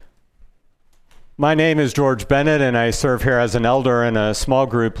My name is George Bennett, and I serve here as an elder and a small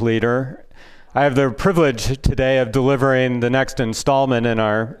group leader. I have the privilege today of delivering the next installment in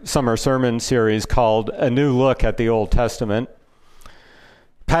our summer sermon series called A New Look at the Old Testament.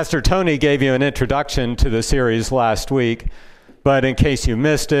 Pastor Tony gave you an introduction to the series last week, but in case you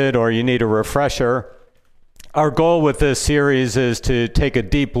missed it or you need a refresher, our goal with this series is to take a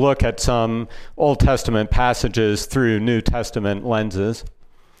deep look at some Old Testament passages through New Testament lenses.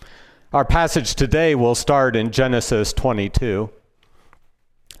 Our passage today will start in Genesis 22.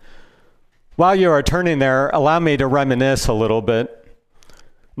 While you are turning there, allow me to reminisce a little bit.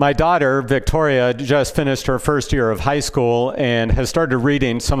 My daughter, Victoria, just finished her first year of high school and has started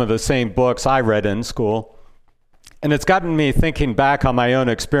reading some of the same books I read in school. And it's gotten me thinking back on my own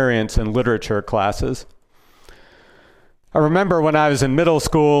experience in literature classes. I remember when I was in middle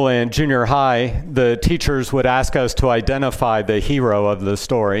school and junior high, the teachers would ask us to identify the hero of the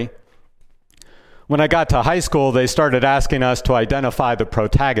story. When I got to high school, they started asking us to identify the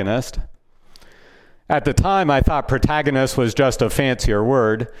protagonist. At the time, I thought protagonist was just a fancier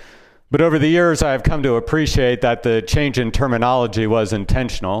word, but over the years, I have come to appreciate that the change in terminology was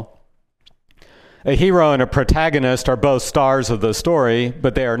intentional. A hero and a protagonist are both stars of the story,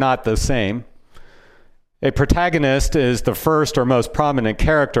 but they are not the same. A protagonist is the first or most prominent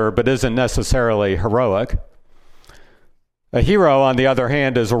character, but isn't necessarily heroic. A hero, on the other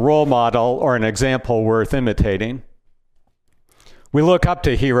hand, is a role model or an example worth imitating. We look up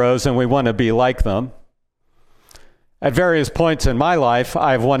to heroes and we want to be like them. At various points in my life,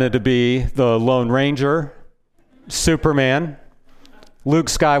 I've wanted to be the Lone Ranger, Superman, Luke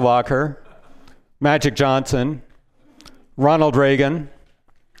Skywalker, Magic Johnson, Ronald Reagan,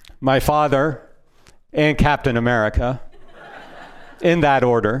 my father, and Captain America, in that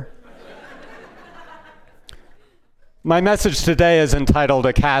order. My message today is entitled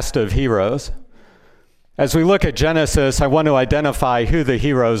A Cast of Heroes. As we look at Genesis, I want to identify who the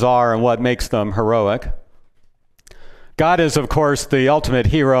heroes are and what makes them heroic. God is, of course, the ultimate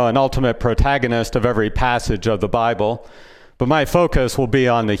hero and ultimate protagonist of every passage of the Bible, but my focus will be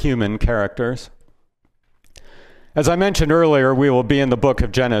on the human characters. As I mentioned earlier, we will be in the book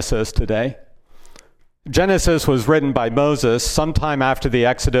of Genesis today. Genesis was written by Moses sometime after the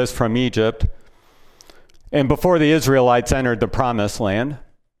Exodus from Egypt and before the Israelites entered the Promised Land.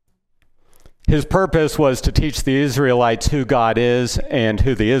 His purpose was to teach the Israelites who God is and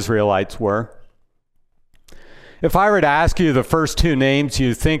who the Israelites were. If I were to ask you the first two names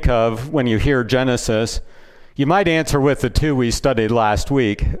you think of when you hear Genesis, you might answer with the two we studied last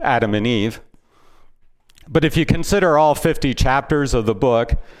week, Adam and Eve. But if you consider all 50 chapters of the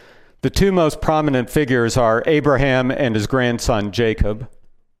book, the two most prominent figures are Abraham and his grandson Jacob.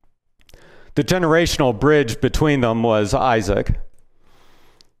 The generational bridge between them was Isaac.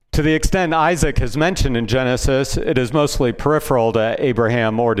 To the extent Isaac is mentioned in Genesis, it is mostly peripheral to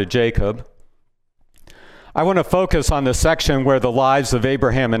Abraham or to Jacob. I want to focus on the section where the lives of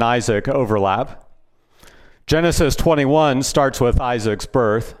Abraham and Isaac overlap. Genesis 21 starts with Isaac's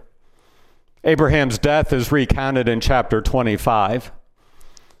birth. Abraham's death is recounted in chapter 25.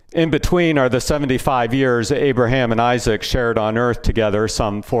 In between are the 75 years Abraham and Isaac shared on earth together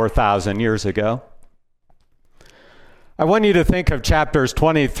some 4,000 years ago. I want you to think of chapters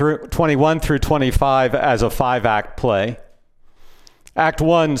 21 through 25 as a 5-act play. Act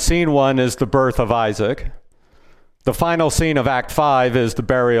 1, scene 1, is the birth of Isaac. The final scene of Act 5 is the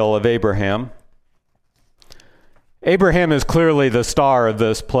burial of Abraham. Abraham is clearly the star of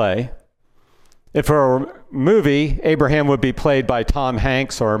this play. If it were a movie, Abraham would be played by Tom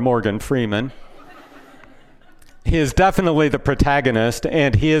Hanks or Morgan Freeman. He is definitely the protagonist,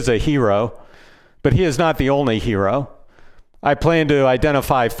 and he is a hero, but he is not the only hero. I plan to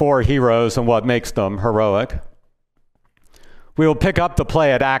identify 4 heroes and what makes them heroic. We will pick up the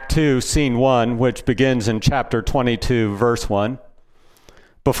play at Act 2, Scene 1, which begins in chapter 22, verse 1.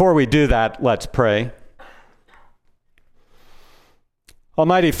 Before we do that, let's pray.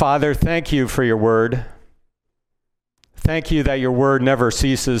 Almighty Father, thank you for your word. Thank you that your word never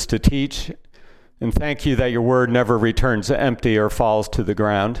ceases to teach, and thank you that your word never returns empty or falls to the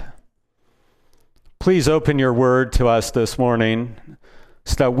ground. Please open your word to us this morning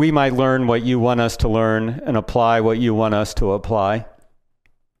so that we might learn what you want us to learn and apply what you want us to apply.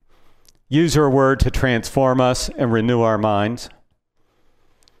 Use your word to transform us and renew our minds.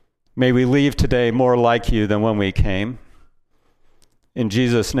 May we leave today more like you than when we came. In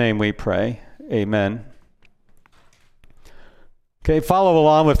Jesus' name we pray. Amen. Okay, follow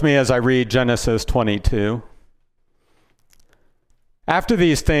along with me as I read Genesis 22. After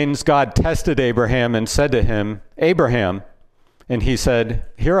these things, God tested Abraham and said to him, "Abraham." And he said,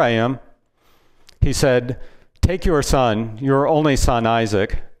 "Here I am." he said, "Take your son, your only son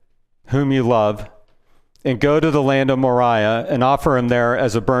Isaac, whom you love, and go to the land of Moriah and offer him there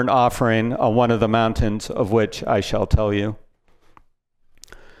as a burnt offering on one of the mountains of which I shall tell you."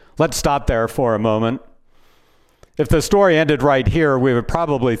 Let's stop there for a moment. If the story ended right here, we would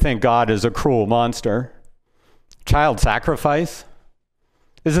probably think God is a cruel monster. Child sacrifice?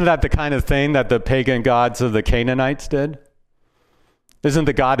 Isn't that the kind of thing that the pagan gods of the Canaanites did? Isn't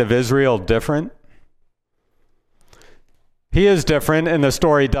the God of Israel different? He is different, and the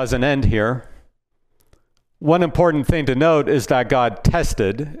story doesn't end here. One important thing to note is that God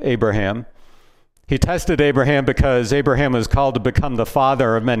tested Abraham. He tested Abraham because Abraham was called to become the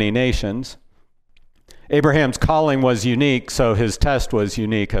father of many nations. Abraham's calling was unique, so his test was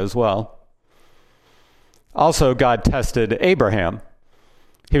unique as well. Also, God tested Abraham.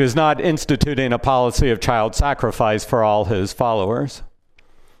 He was not instituting a policy of child sacrifice for all his followers.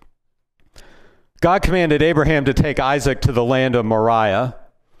 God commanded Abraham to take Isaac to the land of Moriah.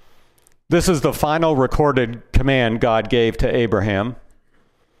 This is the final recorded command God gave to Abraham.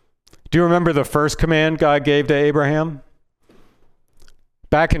 Do you remember the first command God gave to Abraham?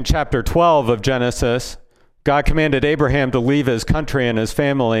 Back in chapter 12 of Genesis, God commanded Abraham to leave his country and his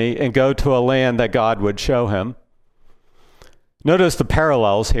family and go to a land that God would show him. Notice the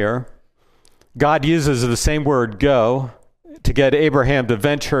parallels here. God uses the same word go to get Abraham to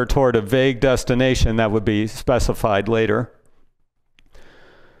venture toward a vague destination that would be specified later.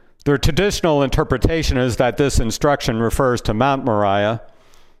 The traditional interpretation is that this instruction refers to Mount Moriah,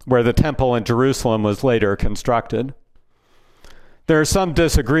 where the temple in Jerusalem was later constructed. There is some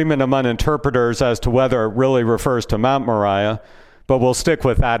disagreement among interpreters as to whether it really refers to Mount Moriah, but we'll stick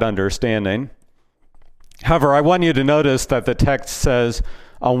with that understanding. However, I want you to notice that the text says,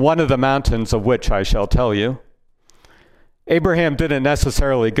 "on one of the mountains of which I shall tell you." Abraham didn't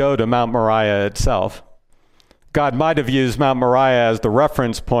necessarily go to Mount Moriah itself. God might have used Mount Moriah as the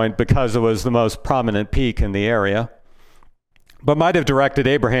reference point because it was the most prominent peak in the area, but might have directed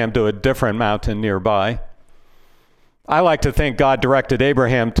Abraham to a different mountain nearby. I like to think God directed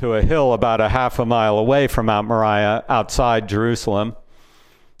Abraham to a hill about a half a mile away from Mount Moriah outside Jerusalem,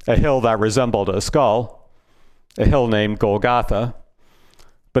 a hill that resembled a skull, a hill named Golgotha,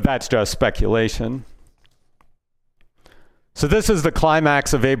 but that's just speculation. So this is the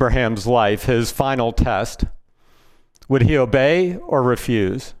climax of Abraham's life, his final test. Would he obey or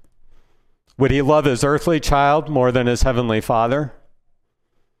refuse? Would he love his earthly child more than his heavenly Father?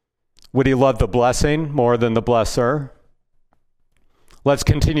 Would he love the blessing more than the blesser? Let's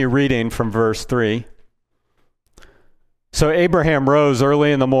continue reading from verse 3. So Abraham rose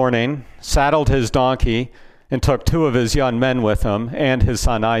early in the morning, saddled his donkey, and took 2 of his young men with him and his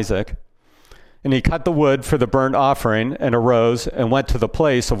son Isaac. And he cut the wood for the burnt offering and arose and went to the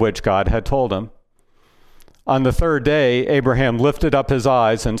place of which God had told him. On the 3rd day, Abraham lifted up his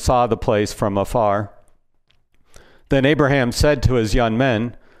eyes and saw the place from afar. Then Abraham said to his young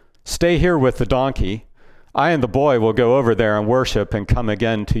men, "Stay here with the donkey. I and the boy will go over there and worship and come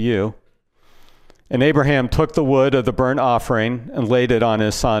again to you." And Abraham took the wood of the burnt offering and laid it on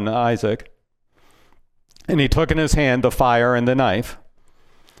his son Isaac. And he took in his hand the fire and the knife.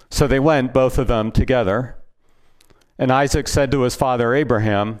 So they went, both of them together. And Isaac said to his father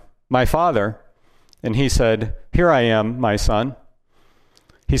Abraham, "My father." And he said, "Here I am, my son."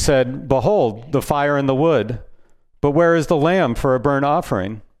 He said, "Behold, the fire and the wood, but where is the lamb for a burnt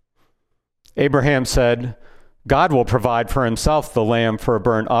offering?" Abraham said, "God will provide for himself the lamb for a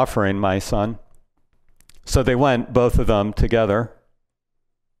burnt offering, my son." So they went, both of them together.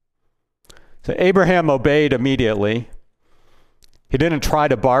 So Abraham obeyed immediately. He didn't try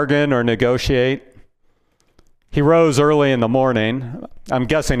to bargain or negotiate. He rose early in the morning. I'm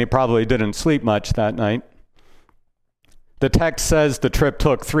guessing he probably didn't sleep much that night. The text says the trip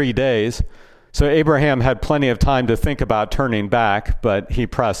took 3 days, so Abraham had plenty of time to think about turning back, but he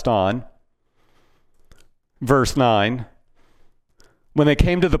pressed on. Verse 9, when they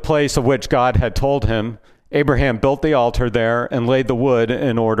came to the place of which God had told him, Abraham built the altar there and laid the wood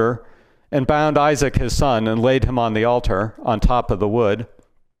in order, and bound Isaac his son and laid him on the altar on top of the wood.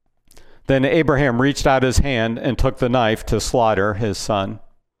 Then Abraham reached out his hand and took the knife to slaughter his son.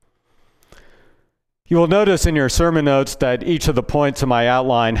 You will notice in your sermon notes that each of the points in my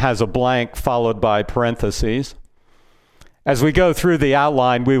outline has a blank followed by parentheses. As we go through the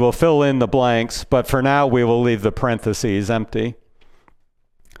outline, we will fill in the blanks, but for now we will leave the parentheses empty.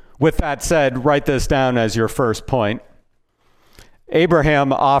 With that said, write this down as your first point.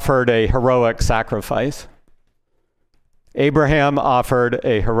 Abraham offered a heroic sacrifice. Abraham offered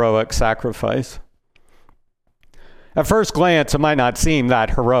a heroic sacrifice. At first glance, it might not seem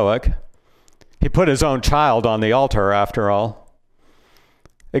that heroic. He put his own child on the altar, after all.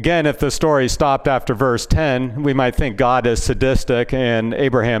 Again, if the story stopped after verse 10, we might think God is sadistic and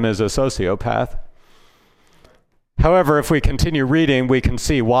Abraham is a sociopath. However, if we continue reading, we can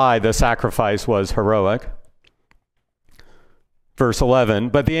see why the sacrifice was heroic. Verse 11,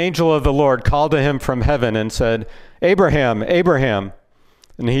 but the angel of the Lord called to him from heaven and said, Abraham, Abraham.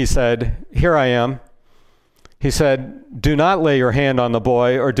 And he said, here I am. He said, do not lay your hand on the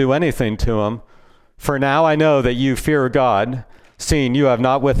boy or do anything to him, for now I know that you fear God, seeing you have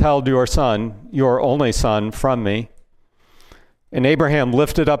not withheld your son, your only son, from me. And Abraham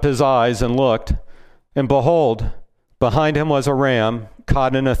lifted up his eyes and looked, and behold, behind him was a ram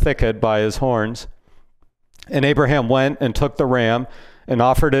caught in a thicket by his horns. And Abraham went and took the ram and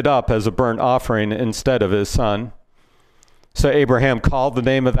offered it up as a burnt offering instead of his son. So Abraham called the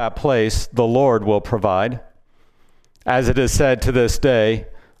name of that place, the Lord will provide. As it is said to this day,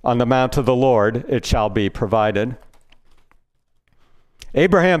 on the mount of the Lord it shall be provided.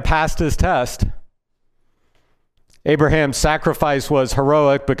 Abraham passed his test. Abraham's sacrifice was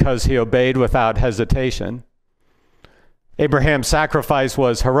heroic because he obeyed without hesitation. Abraham's sacrifice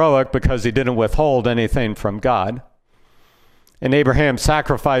was heroic because he didn't withhold anything from God. And Abraham's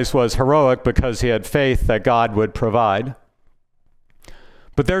sacrifice was heroic because he had faith that God would provide.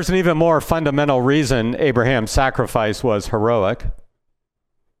 But there's an even more fundamental reason Abraham's sacrifice was heroic.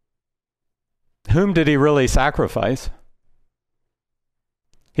 Whom did he really sacrifice?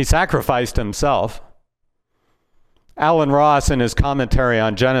 He sacrificed himself. Alan Ross, in his commentary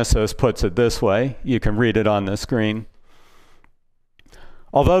on Genesis, puts it this way. You can read it on the screen.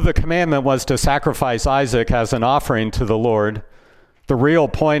 Although the commandment was to sacrifice Isaac as an offering to the Lord, the real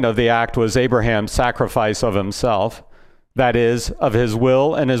point of the act was Abraham's sacrifice of himself, that is, of his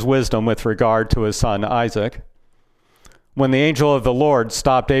will and his wisdom with regard to his son Isaac. When the angel of the Lord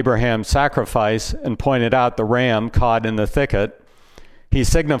stopped Abraham's sacrifice and pointed out the ram caught in the thicket, he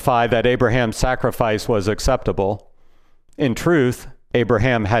signified that Abraham's sacrifice was acceptable. In truth,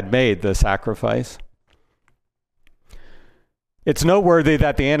 Abraham had made the sacrifice. It's noteworthy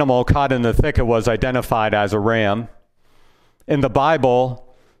that the animal caught in the thicket was identified as a ram. In the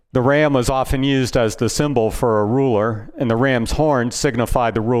Bible, the ram was often used as the symbol for a ruler, and the ram's horns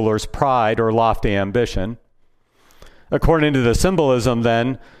signified the ruler's pride or lofty ambition. According to the symbolism,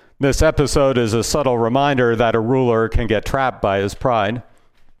 then, this episode is a subtle reminder that a ruler can get trapped by his pride.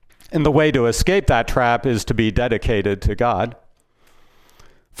 And the way to escape that trap is to be dedicated to God.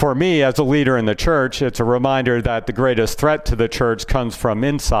 For me, as a leader in the church, it's a reminder that the greatest threat to the church comes from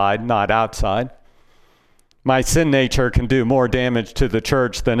inside, not outside. My sin nature can do more damage to the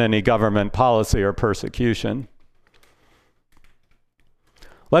church than any government policy or persecution.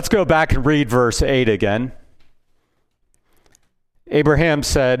 Let's go back and read verse 8 again. Abraham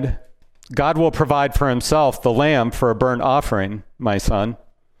said, God will provide for himself the lamb for a burnt offering, my son.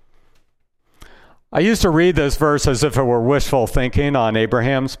 I used to read this verse as if it were wishful thinking on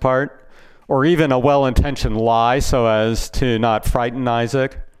Abraham's part, or even a well-intentioned lie so as to not frighten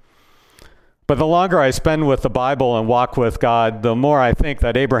Isaac. But the longer I spend with the Bible and walk with God, the more I think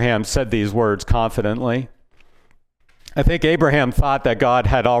that Abraham said these words confidently. I think Abraham thought that God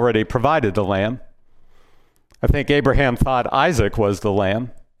had already provided the lamb. I think Abraham thought Isaac was the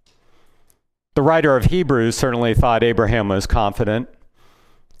lamb. The writer of Hebrews certainly thought Abraham was confident.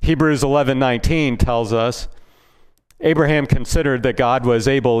 Hebrews 11:19 tells us, Abraham considered that God was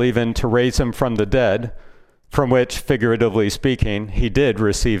able even to raise him from the dead, from which, figuratively speaking, he did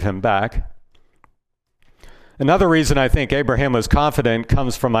receive him back. Another reason I think Abraham was confident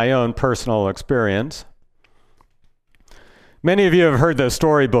comes from my own personal experience. Many of you have heard this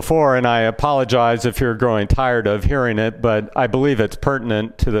story before, and I apologize if you're growing tired of hearing it, but I believe it's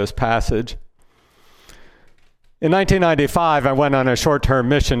pertinent to this passage. In 1995, I went on a short-term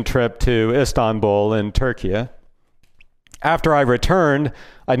mission trip to Istanbul in Turkey. After I returned,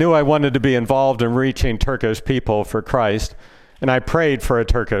 I knew I wanted to be involved in reaching Turkish people for Christ, and I prayed for a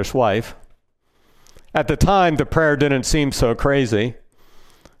Turkish wife. At the time, the prayer didn't seem so crazy.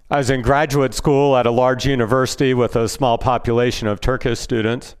 I was in graduate school at a large university with a small population of Turkish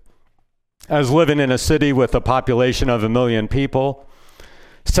students. I was living in a city with a population of 1 million people,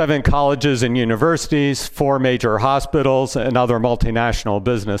 7 colleges and universities, 4 major hospitals, and other multinational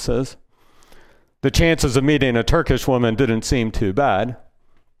businesses. The chances of meeting a Turkish woman didn't seem too bad.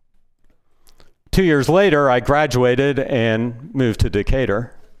 2 years later, I graduated and moved to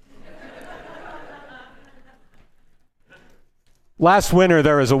Decatur. Last winter,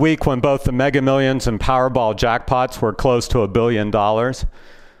 there was a week when both the Mega Millions and Powerball jackpots were close to $1 billion.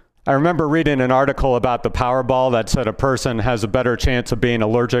 I remember reading an article about the Powerball that said a person has a better chance of being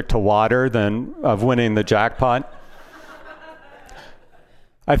allergic to water than of winning the jackpot.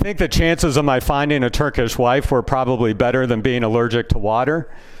 I think the chances of my finding a Turkish wife were probably better than being allergic to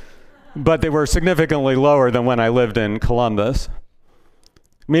water, but they were significantly lower than when I lived in Columbus.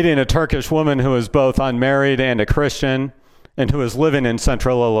 Meeting a Turkish woman who was both unmarried and a Christian and who was living in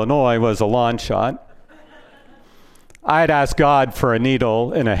central Illinois was a long shot. I had asked God for a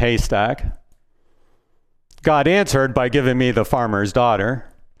needle in a haystack. God answered by giving me the farmer's daughter.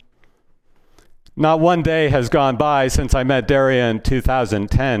 Not one day has gone by since I met Daria in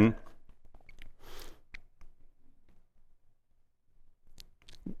 2010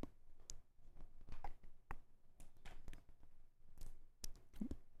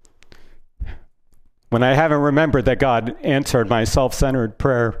 when I haven't remembered that God answered my self-centered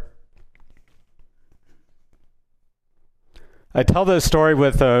prayer. I tell this story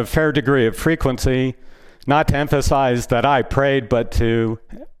with a fair degree of frequency, not to emphasize that I prayed, but to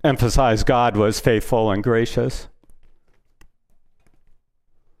emphasize God was faithful and gracious.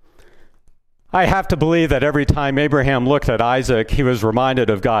 I have to believe that every time Abraham looked at Isaac, he was reminded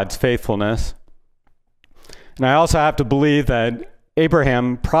of God's faithfulness. And I also have to believe that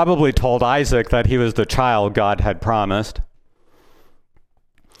Abraham probably told Isaac that he was the child God had promised.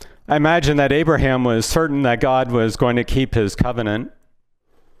 I imagine that Abraham was certain that God was going to keep his covenant.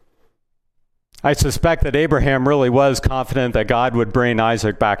 I suspect that Abraham really was confident that God would bring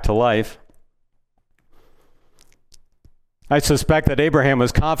Isaac back to life. I suspect that Abraham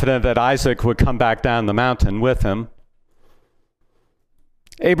was confident that Isaac would come back down the mountain with him.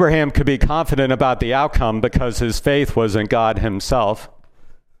 Abraham could be confident about the outcome because his faith was in God himself.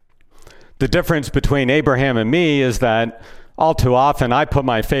 The difference between Abraham and me is that all too often I put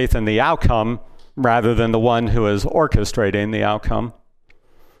my faith in the outcome rather than the one who is orchestrating the outcome.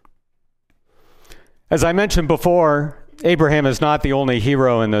 As I mentioned before, Abraham is not the only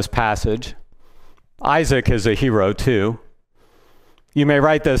hero in this passage. Isaac is a hero too. You may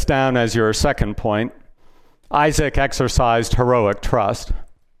write this down as your second point. Isaac exercised heroic trust.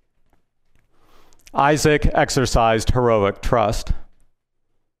 Isaac exercised heroic trust.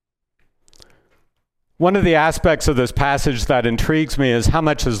 One of the aspects of this passage that intrigues me is how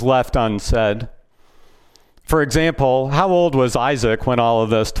much is left unsaid. For example, how old was Isaac when all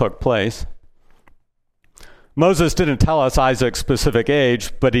of this took place? Moses didn't tell us Isaac's specific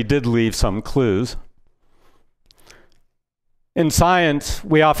age, but he did leave some clues. In science,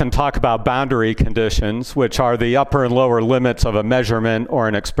 we often talk about boundary conditions, which are the upper and lower limits of a measurement or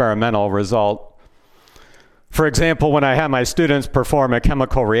an experimental result. For example, when I have my students perform a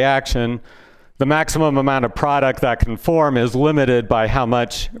chemical reaction, the maximum amount of product that can form is limited by how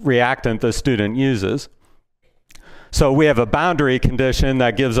much reactant the student uses. So we have a boundary condition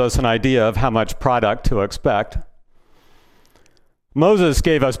that gives us an idea of how much product to expect. Moses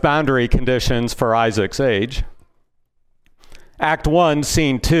gave us boundary conditions for Isaac's age. Act 1,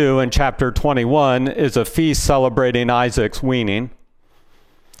 Scene 2 in chapter 21 is a feast celebrating Isaac's weaning.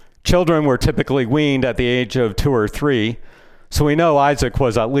 Children were typically weaned at the age of 2 or 3, so we know Isaac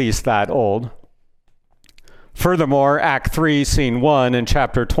was at least that old. Furthermore, Act 3, Scene 1 in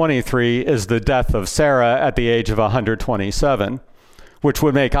chapter 23 is the death of Sarah at the age of 127, which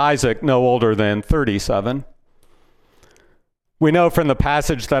would make Isaac no older than 37. We know from the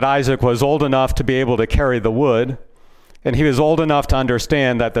passage that Isaac was old enough to be able to carry the wood, and he was old enough to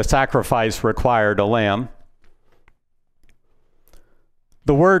understand that the sacrifice required a lamb.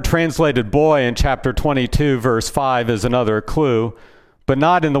 The word translated boy in chapter 22, verse 5 is another clue, but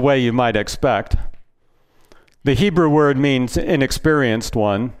not in the way you might expect. The Hebrew word means inexperienced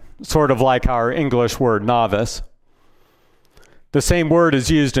one, sort of like our English word novice. The same word is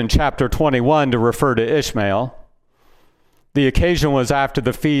used in chapter 21 to refer to Ishmael. The occasion was after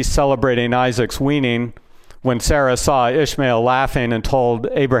the feast celebrating Isaac's weaning, when Sarah saw Ishmael laughing and told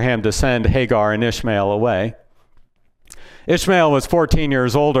Abraham to send Hagar and Ishmael away. Ishmael was 14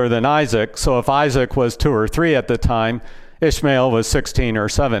 years older than Isaac, so if Isaac was 2 or 3 at the time, Ishmael was 16 or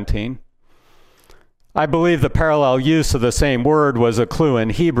 17. I believe the parallel use of the same word was a clue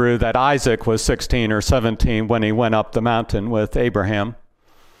in Hebrew that Isaac was 16 or 17 when he went up the mountain with Abraham.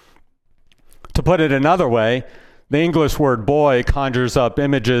 To put it another way, the English word boy conjures up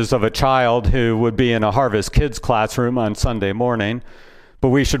images of a child who would be in a Harvest Kids classroom on Sunday morning, but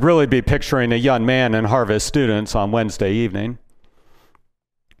we should really be picturing a young man in Harvest students on Wednesday evening.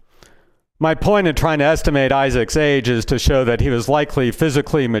 My point in trying to estimate Isaac's age is to show that he was likely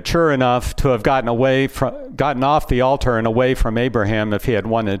physically mature enough to have gotten off the altar and away from Abraham if he had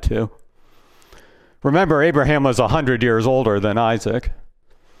wanted to. Remember, Abraham was 100 years older than Isaac.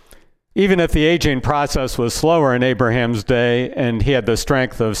 Even if the aging process was slower in Abraham's day and he had the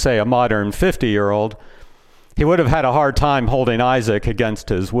strength of, say, a modern 50-year-old, he would have had a hard time holding Isaac against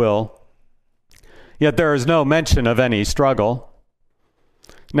his will. Yet there is no mention of any struggle.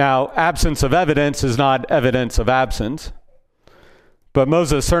 Now, absence of evidence is not evidence of absence, but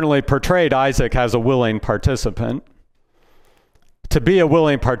Moses certainly portrayed Isaac as a willing participant. To be a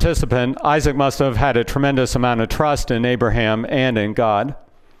willing participant, Isaac must have had a tremendous amount of trust in Abraham and in God.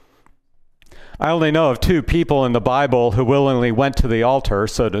 I only know of 2 people in the Bible who willingly went to the altar,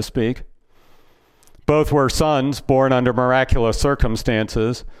 so to speak. Both were sons born under miraculous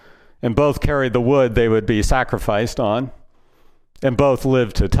circumstances, and both carried the wood they would be sacrificed on, and both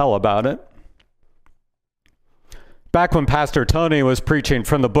lived to tell about it. Back when Pastor Tony was preaching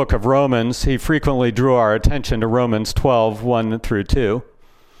from the book of Romans, he frequently drew our attention to Romans 12, 1 through 2.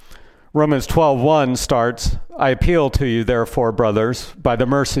 Romans 12:1 starts, "I appeal to you, therefore, brothers, by the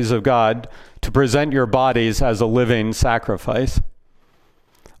mercies of God, to present your bodies as a living sacrifice."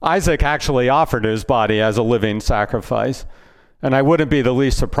 Isaac actually offered his body as a living sacrifice, and I wouldn't be the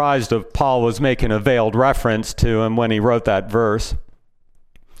least surprised if Paul was making a veiled reference to him when he wrote that verse.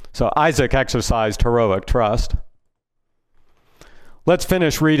 So Isaac exercised heroic trust. Let's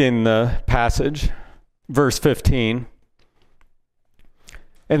finish reading the passage, verse 15.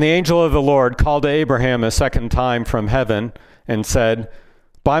 "And the angel of the Lord called to Abraham a second time from heaven and said,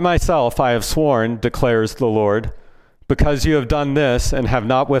 'By myself I have sworn, declares the Lord, because you have done this and have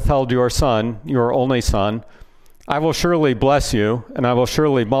not withheld your son, your only son, I will surely bless you, and I will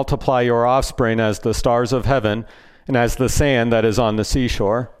surely multiply your offspring as the stars of heaven and as the sand that is on the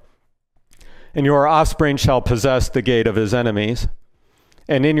seashore. And your offspring shall possess the gate of his enemies.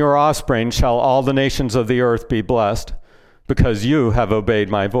 And in your offspring shall all the nations of the earth be blessed, because you have obeyed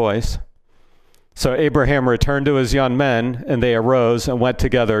my voice.' So Abraham returned to his young men, and they arose and went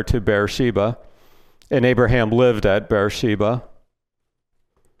together to Beersheba. And Abraham lived at Beersheba."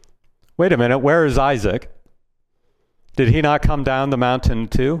 Wait a minute, where is Isaac? Did he not come down the mountain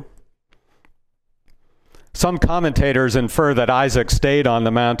too? Some commentators infer that Isaac stayed on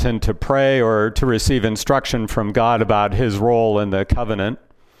the mountain to pray or to receive instruction from God about his role in the covenant.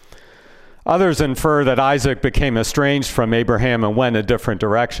 Others infer that Isaac became estranged from Abraham and went a different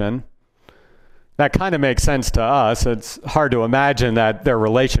direction. That kind of makes sense to us. It's hard to imagine that their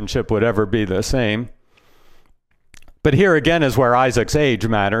relationship would ever be the same. But here again is where Isaac's age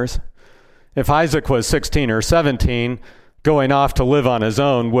matters. If Isaac was 16 or 17, going off to live on his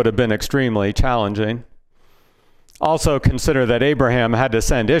own would have been extremely challenging. Also consider that Abraham had to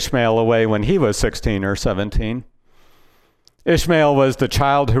send Ishmael away when he was 16 or 17. Ishmael was the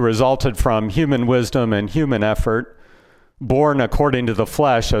child who resulted from human wisdom and human effort, born according to the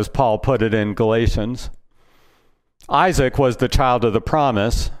flesh, as Paul put it in Galatians. Isaac was the child of the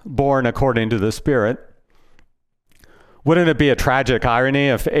promise, born according to the Spirit. Wouldn't it be a tragic irony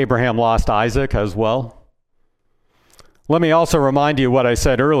if Abraham lost Isaac as well? Let me also remind you what I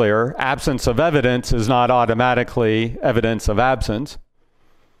said earlier. Absence of evidence is not automatically evidence of absence.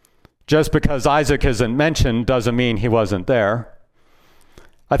 Just because Isaac isn't mentioned doesn't mean he wasn't there.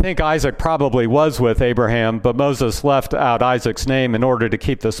 I think Isaac probably was with Abraham, but Moses left out Isaac's name in order to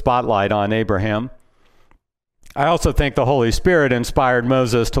keep the spotlight on Abraham. I also think the Holy Spirit inspired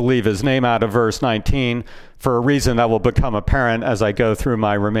Moses to leave his name out of verse 19 for a reason that will become apparent as I go through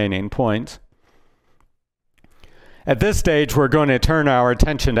my remaining points. At this stage, we're going to turn our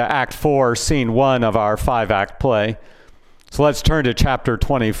attention to Act 4, Scene 1 of our 5-act play. So let's turn to chapter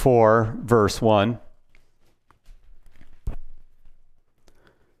 24, verse 1.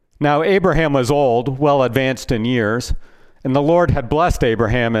 "Now Abraham was old, well advanced in years, and the Lord had blessed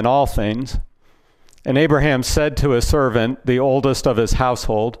Abraham in all things. And Abraham said to his servant, the oldest of his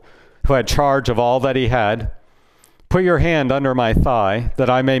household, who had charge of all that he had, 'Put your hand under my thigh, that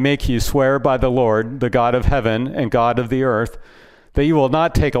I may make you swear by the Lord, the God of heaven and God of the earth, that you will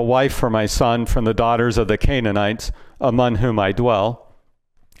not take a wife for my son from the daughters of the Canaanites, among whom I dwell,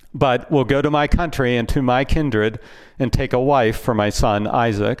 but will go to my country and to my kindred and take a wife for my son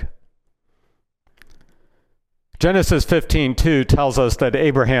Isaac.'" Genesis 15:2 tells us that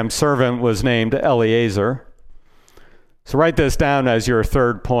Abraham's servant was named Eliezer. So write this down as your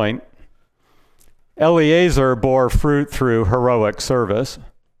third point. Eliezer bore fruit through heroic service.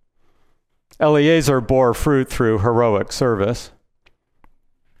 Eliezer bore fruit through heroic service.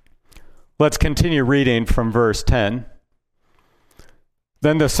 Let's continue reading from verse 10.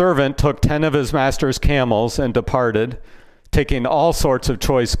 "Then the servant took 10 of his master's camels and departed, taking all sorts of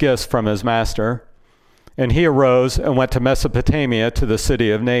choice gifts from his master. And he arose and went to Mesopotamia to the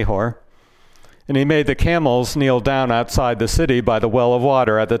city of Nahor. And he made the camels kneel down outside the city by the well of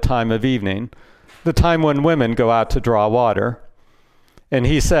water at the time of evening, the time when women go out to draw water. And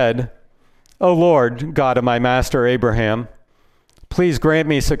he said, O Lord, God of my master Abraham, please grant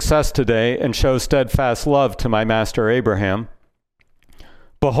me success today and show steadfast love to my master Abraham.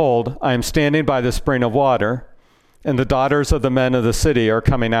 Behold, I am standing by the spring of water, and the daughters of the men of the city are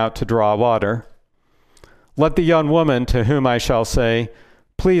coming out to draw water. Let the young woman to whom I shall say,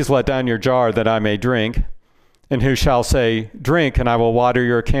 please let down your jar that I may drink, and who shall say, drink, and I will water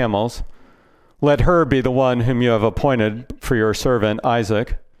your camels, let her be the one whom you have appointed for your servant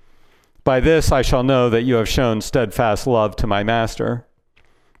Isaac. By this I shall know that you have shown steadfast love to my master.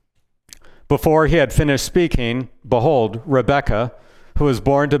 Before he had finished speaking, behold, Rebekah, who was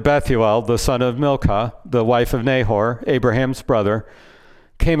born to Bethuel, the son of Milcah, the wife of Nahor, Abraham's brother,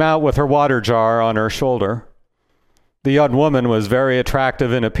 came out with her water jar on her shoulder. The young woman was very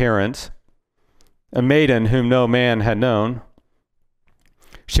attractive in appearance, a maiden whom no man had known.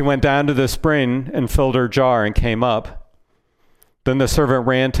 She went down to the spring and filled her jar and came up. Then the servant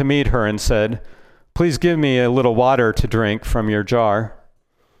ran to meet her and said, please give me a little water to drink from your jar.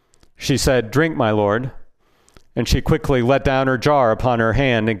 She said, drink, my lord. And she quickly let down her jar upon her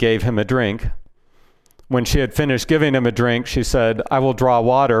hand and gave him a drink. When she had finished giving him a drink, she said, I will draw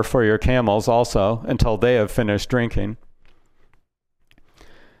water for your camels also until they have finished drinking.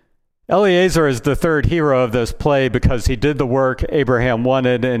 Eliezer is the third hero of this play because he did the work Abraham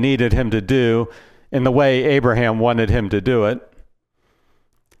wanted and needed him to do in the way Abraham wanted him to do it.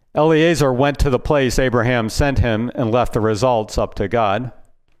 Eliezer went to the place Abraham sent him and left the results up to God.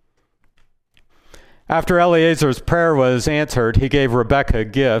 After Eliezer's prayer was answered, he gave Rebekah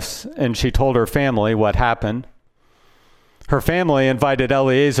gifts, and she told her family what happened. Her family invited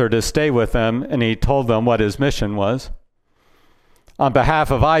Eliezer to stay with them, and he told them what his mission was. On behalf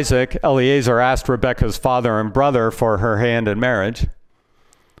of Isaac, Eliezer asked Rebekah's father and brother for her hand in marriage.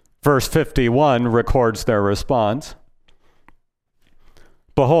 Verse 51 records their response.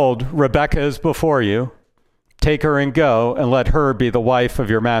 Behold, Rebekah is before you. Take her and go, and let her be the wife of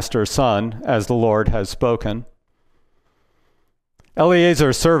your master's son, as the Lord has spoken.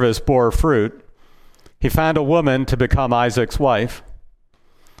 Eliezer's service bore fruit. He found a woman to become Isaac's wife.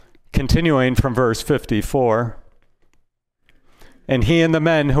 Continuing from verse 54, and he and the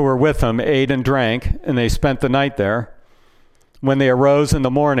men who were with him ate and drank, and they spent the night there. When they arose in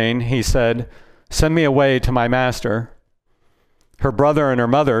the morning, he said, send me away to my master. Her brother and her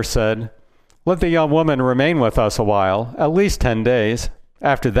mother said, let the young woman remain with us a while, at least 10 days.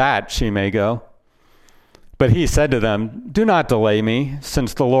 After that she may go. But he said to them, do not delay me,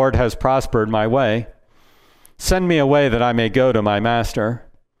 since the Lord has prospered my way. Send me away that I may go to my master.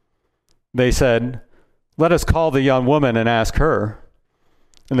 They said, let us call the young woman and ask her.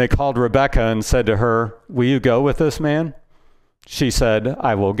 And they called Rebekah and said to her, will you go with this man? She said,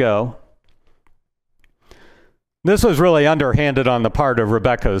 I will go. This was really underhanded on the part of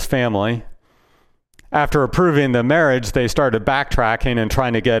Rebekah's family. After approving the marriage, they started backtracking and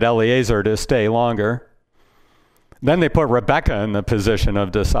trying to get Eliezer to stay longer. Then they put Rebekah in the position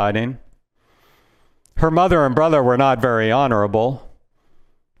of deciding. Her mother and brother were not very honorable.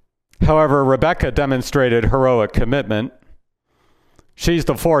 However, Rebekah demonstrated heroic commitment. She's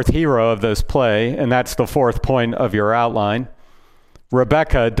the fourth hero of this play, and that's the fourth point of your outline.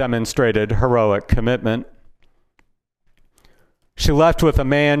 Rebekah demonstrated heroic commitment. She left with a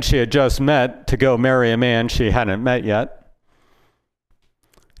man she had just met to go marry a man she hadn't met yet.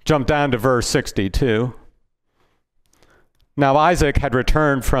 Jump down to verse 62. Now Isaac had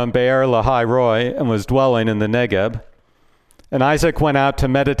returned from Beer Lahai Roi and was dwelling in the Negeb. And Isaac went out to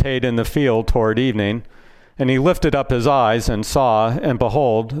meditate in the field toward evening, and he lifted up his eyes and saw, and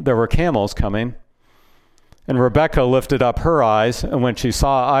behold, there were camels coming. And Rebekah lifted up her eyes, and when she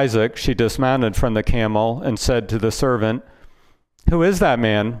saw Isaac, she dismounted from the camel and said to the servant, who is that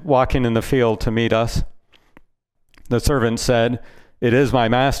man walking in the field to meet us? The servant said, it is my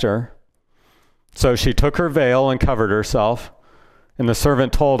master. So she took her veil and covered herself, and the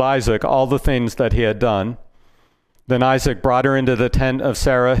servant told Isaac all the things that he had done. Then Isaac brought her into the tent of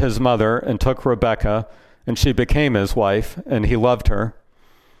Sarah his mother and took Rebekah, and she became his wife, and he loved her.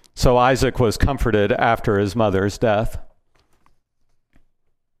 So Isaac was comforted after his mother's death.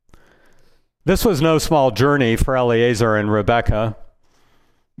 This was no small journey for Eliezer and Rebekah.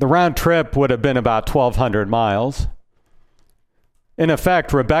 The round trip would have been about 1,200 miles. In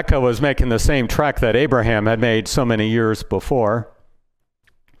effect, Rebekah was making the same trek that Abraham had made so many years before.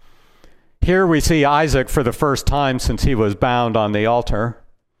 Here we see Isaac for the first time since he was bound on the altar.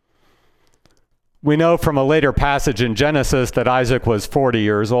 We know from a later passage in Genesis that Isaac was 40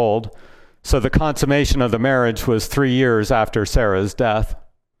 years old, so the consummation of the marriage was 3 years after Sarah's death.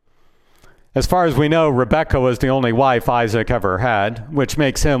 As far as we know, Rebekah was the only wife Isaac ever had, which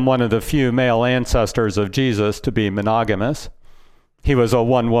makes him one of the few male ancestors of Jesus to be monogamous. He was a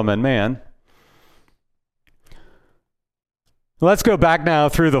one-woman man. Let's go back now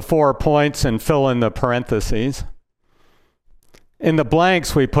through the 4 points and fill in the parentheses. In the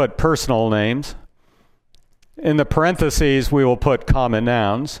blanks, we put personal names. In the parentheses, we will put common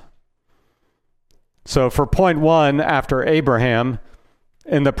nouns. So for point 1, after Abraham,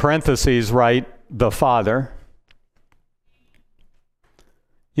 in the parentheses, write the father.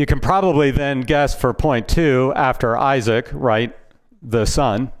 You can probably then guess for point 2, after Isaac, write the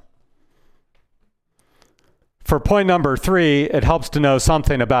son. For point number 3, it helps to know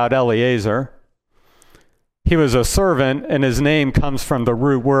something about Eliezer. He was a servant, and his name comes from the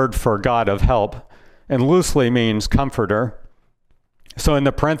root word for God of help, and loosely means comforter. So in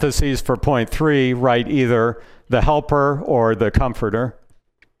the parentheses for point 3, write either the helper or the comforter.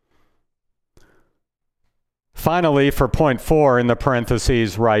 Finally, for point 4, in the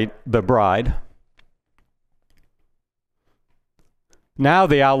parentheses, write the bride. Now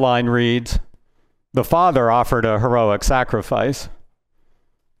the outline reads, the father offered a heroic sacrifice.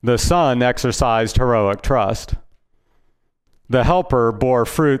 The son exercised heroic trust. The helper bore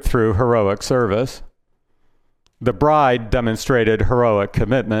fruit through heroic service. The bride demonstrated heroic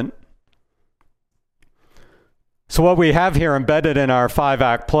commitment. So what we have here embedded in our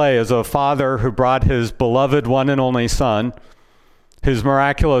 5-act play is a father who brought his beloved one and only son, whose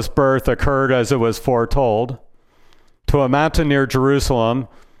miraculous birth occurred as it was foretold, to a mountain near Jerusalem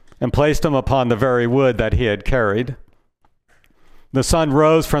and placed him upon the very wood that he had carried. The son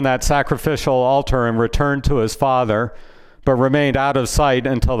rose from that sacrificial altar and returned to his father, but remained out of sight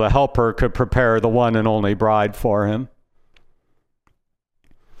until the helper could prepare the one and only bride for him.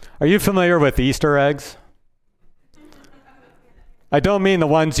 Are you familiar with Easter eggs? I don't mean the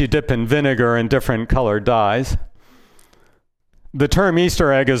ones you dip in vinegar and different colored dyes. The term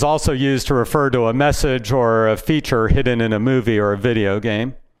Easter egg is also used to refer to a message or a feature hidden in a movie or a video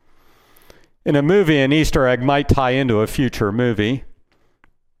game. In a movie, an Easter egg might tie into a future movie.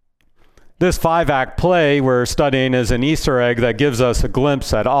 This 5-act play we're studying is an Easter egg that gives us a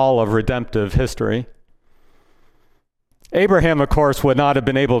glimpse at all of redemptive history. Abraham, of course, would not have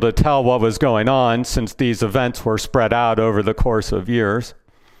been able to tell what was going on since these events were spread out over the course of years.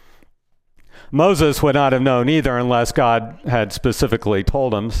 Moses would not have known either unless God had specifically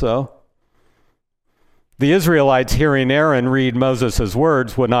told him so. The Israelites hearing Aaron read Moses'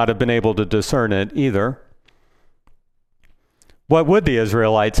 words would not have been able to discern it either. What would the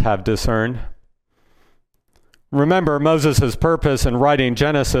Israelites have discerned? Remember, Moses' purpose in writing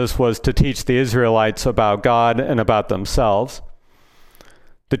Genesis was to teach the Israelites about God and about themselves.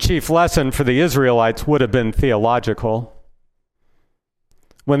 The chief lesson for the Israelites would have been theological.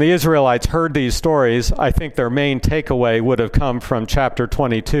 When the Israelites heard these stories, I think their main takeaway would have come from chapter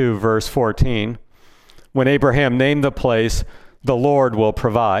 22, verse 14, when Abraham named the place, "The Lord will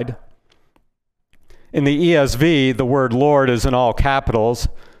provide." In the ESV, the word Lord is in all capitals,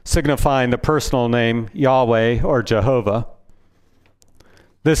 signifying the personal name Yahweh or Jehovah.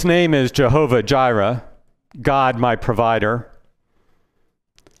 This name is Jehovah Jireh, God my provider.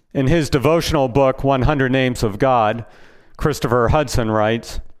 In his devotional book, 100 Names of God, Christopher Hudson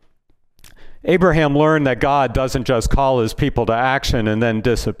writes, Abraham learned that God doesn't just call his people to action and then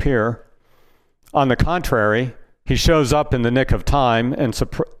disappear. On the contrary, he shows up in the nick of time and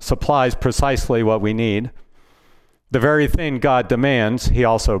supplies precisely what we need. The very thing God demands, he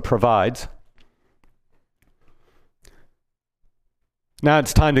also provides. Now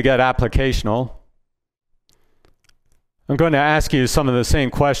it's time to get applicational. I'm going to ask you some of the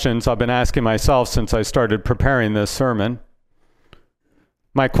same questions I've been asking myself since I started preparing this sermon.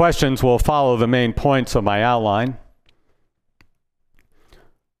 My questions will follow the main points of my outline.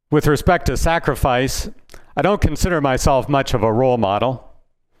 With respect to sacrifice, I don't consider myself much of a role model.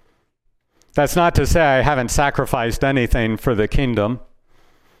 That's not to say I haven't sacrificed anything for the kingdom.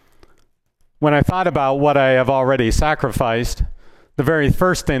 When I thought about what I have already sacrificed, the very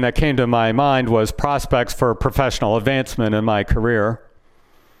first thing that came to my mind was prospects for professional advancement in my career.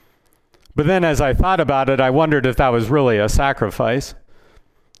 But then as I thought about it, I wondered if that was really a sacrifice.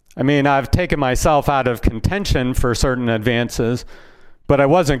 I mean, I've taken myself out of contention for certain advances, but I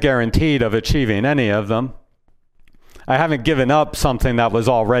wasn't guaranteed of achieving any of them. I haven't given up something that was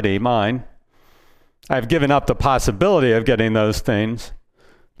already mine. I've given up the possibility of getting those things,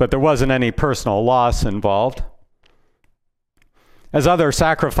 but there wasn't any personal loss involved. As other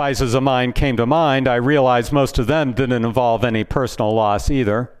sacrifices of mine came to mind, I realized most of them didn't involve any personal loss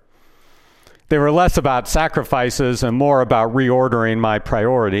either. They were less about sacrifices and more about reordering my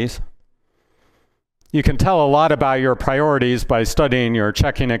priorities. You can tell a lot about your priorities by studying your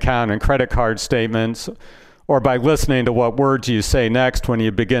checking account and credit card statements, or by listening to what words you say next when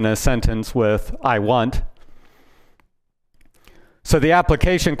you begin a sentence with, "I want." So the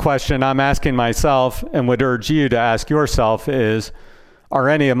application question I'm asking myself and would urge you to ask yourself is, are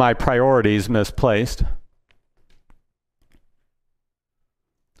any of my priorities misplaced?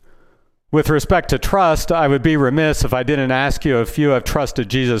 With respect to trust, I would be remiss if I didn't ask you if you have trusted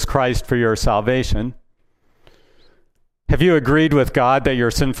Jesus Christ for your salvation. Have you agreed with God that your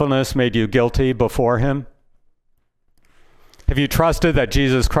sinfulness made you guilty before Him? Have you trusted that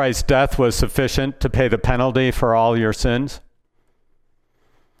Jesus Christ's death was sufficient to pay the penalty for all your sins?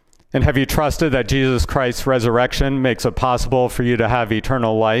 And have you trusted that Jesus Christ's resurrection makes it possible for you to have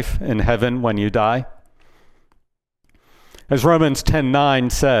eternal life in heaven when you die? As Romans 10:9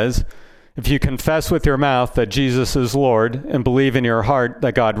 says, if you confess with your mouth that Jesus is Lord and believe in your heart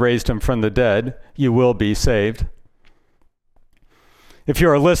that God raised Him from the dead, you will be saved. If you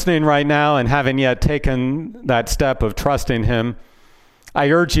are listening right now and haven't yet taken that step of trusting Him, I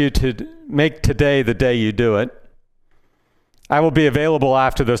urge you to make today the day you do it. I will be available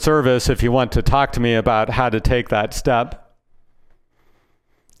after the service if you want to talk to me about how to take that step.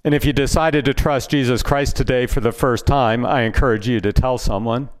 And if you decided to trust Jesus Christ today for the first time, I encourage you to tell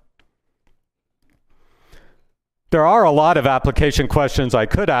someone. There are a lot of application questions I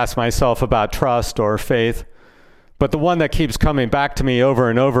could ask myself about trust or faith, but the one that keeps coming back to me over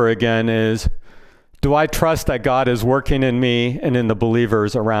and over again is, do I trust that God is working in me and in the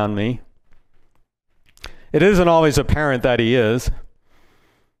believers around me? It isn't always apparent that He is.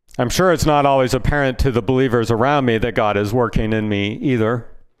 I'm sure it's not always apparent to the believers around me that God is working in me either.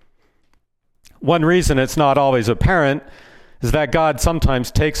 One reason it's not always apparent is that God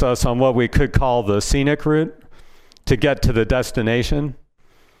sometimes takes us on what we could call the scenic route to get to the destination.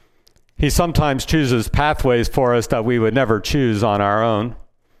 He sometimes chooses pathways for us that we would never choose on our own.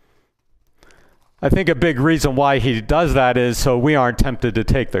 I think a big reason why He does that is so we aren't tempted to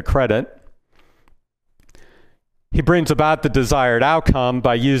take the credit. He brings about the desired outcome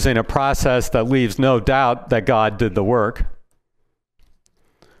by using a process that leaves no doubt that God did the work.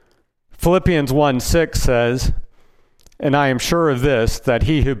 Philippians 1:6 says, "And I am sure of this, that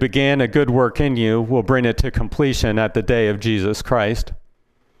He who began a good work in you will bring it to completion at the day of Jesus Christ."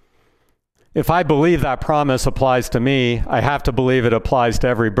 If I believe that promise applies to me, I have to believe it applies to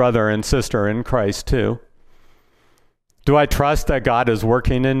every brother and sister in Christ too. Do I trust that God is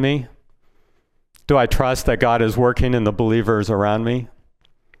working in me? Do I trust that God is working in the believers around me?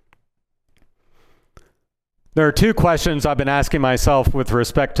 There are two questions I've been asking myself with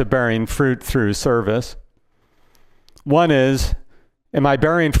respect to bearing fruit through service. One is, am I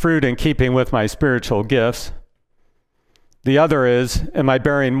bearing fruit in keeping with my spiritual gifts? The other is, am I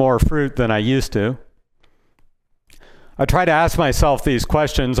bearing more fruit than I used to? I try to ask myself these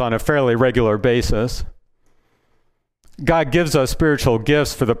questions on a fairly regular basis. God gives us spiritual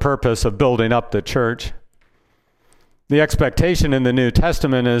gifts for the purpose of building up the church. The expectation in the New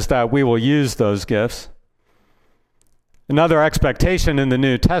Testament is that we will use those gifts. Another expectation in the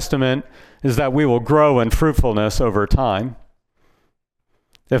New Testament is that we will grow in fruitfulness over time.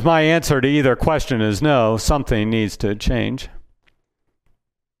 If my answer to either question is no, something needs to change.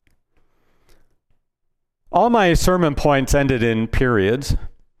 All my sermon points ended in periods.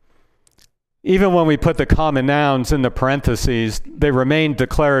 Even when we put the common nouns in the parentheses, they remain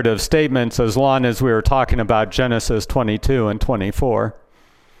declarative statements as long as we were talking about Genesis 22 and 24.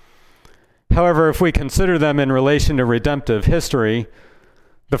 However, if we consider them in relation to redemptive history,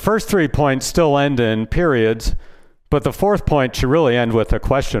 the first 3 points still end in periods, but the fourth point should really end with a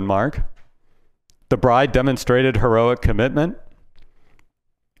question mark. The bride demonstrated heroic commitment.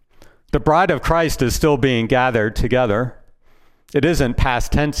 The bride of Christ is still being gathered together. It isn't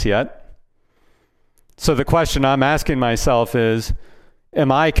past tense yet. So the question I'm asking myself is,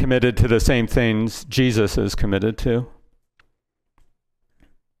 am I committed to the same things Jesus is committed to?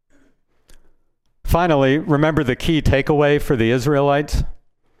 Finally, remember the key takeaway for the Israelites?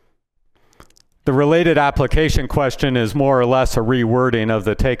 The related application question is more or less a rewording of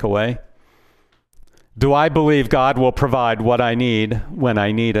the takeaway. Do I believe God will provide what I need when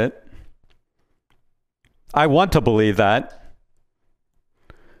I need it? I want to believe that.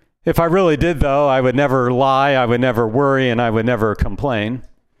 If I really did, though, I would never lie, I would never worry, and I would never complain.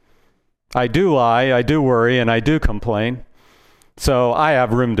 I do lie, I do worry, and I do complain. So I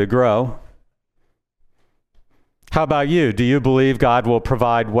have room to grow. How about you? Do you believe God will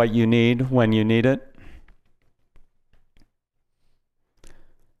provide what you need when you need it?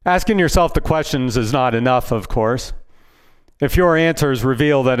 Asking yourself the questions is not enough, of course. If your answers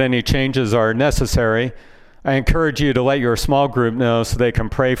reveal that any changes are necessary, I encourage you to let your small group know so they can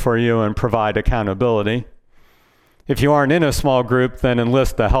pray for you and provide accountability. If you aren't in a small group, then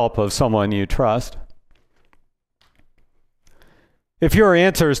enlist the help of someone you trust. If your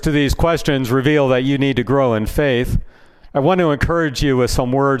answers to these questions reveal that you need to grow in faith, I want to encourage you with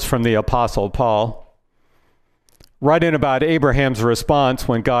some words from the Apostle Paul. Writing about Abraham's response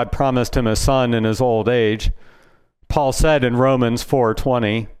when God promised him a son in his old age, Paul said in Romans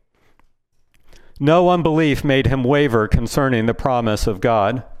 4:20, "No unbelief made him waver concerning the promise of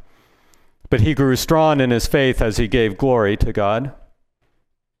God, but he grew strong in his faith as he gave glory to God."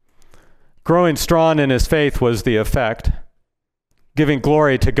 Growing strong in his faith was the effect. Giving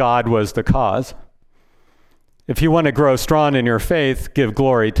glory to God was the cause. If you want to grow strong in your faith, give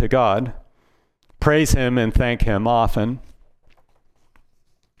glory to God. Praise him and thank him often.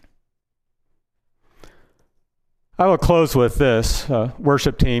 I will close with this.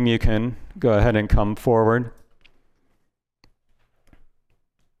 Worship team, you can go ahead and come forward.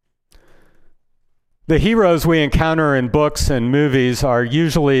 The heroes we encounter in books and movies are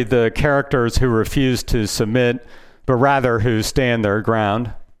usually the characters who refuse to submit, but rather who stand their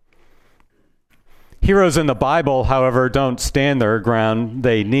ground. Heroes in the Bible, however, don't stand their ground,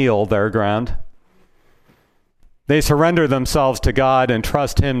 they kneel their ground. They surrender themselves to God and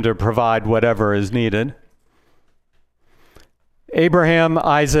trust him to provide whatever is needed. Abraham,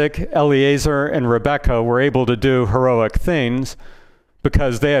 Isaac, Eliezer, and Rebekah were able to do heroic things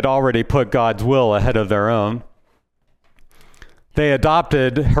because they had already put God's will ahead of their own. They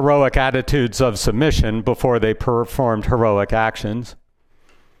adopted heroic attitudes of submission before they performed heroic actions.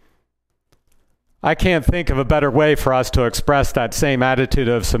 I can't think of a better way for us to express that same attitude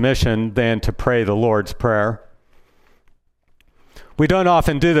of submission than to pray the Lord's Prayer. We don't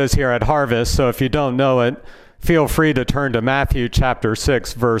often do this here at Harvest, so if you don't know it, feel free to turn to Matthew chapter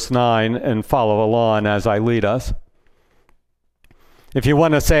 6, verse 9, and follow along as I lead us. If you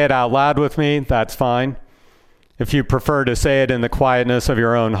want to say it out loud with me, that's fine. If you prefer to say it in the quietness of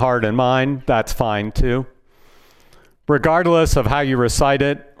your own heart and mind, that's fine too. Regardless of how you recite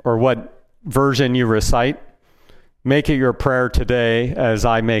it or what version you recite, make it your prayer today as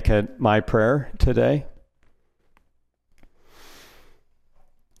I make it my prayer today.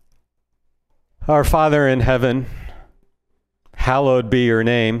 Our Father in heaven, hallowed be your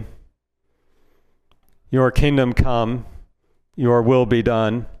name. Your kingdom come, your will be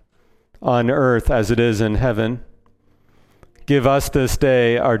done, on earth as it is in heaven. Give us this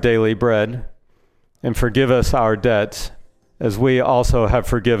day our daily bread, and forgive us our debts, as we also have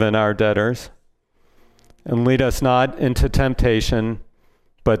forgiven our debtors. And lead us not into temptation,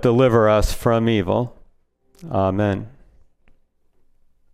 but deliver us from evil. Amen.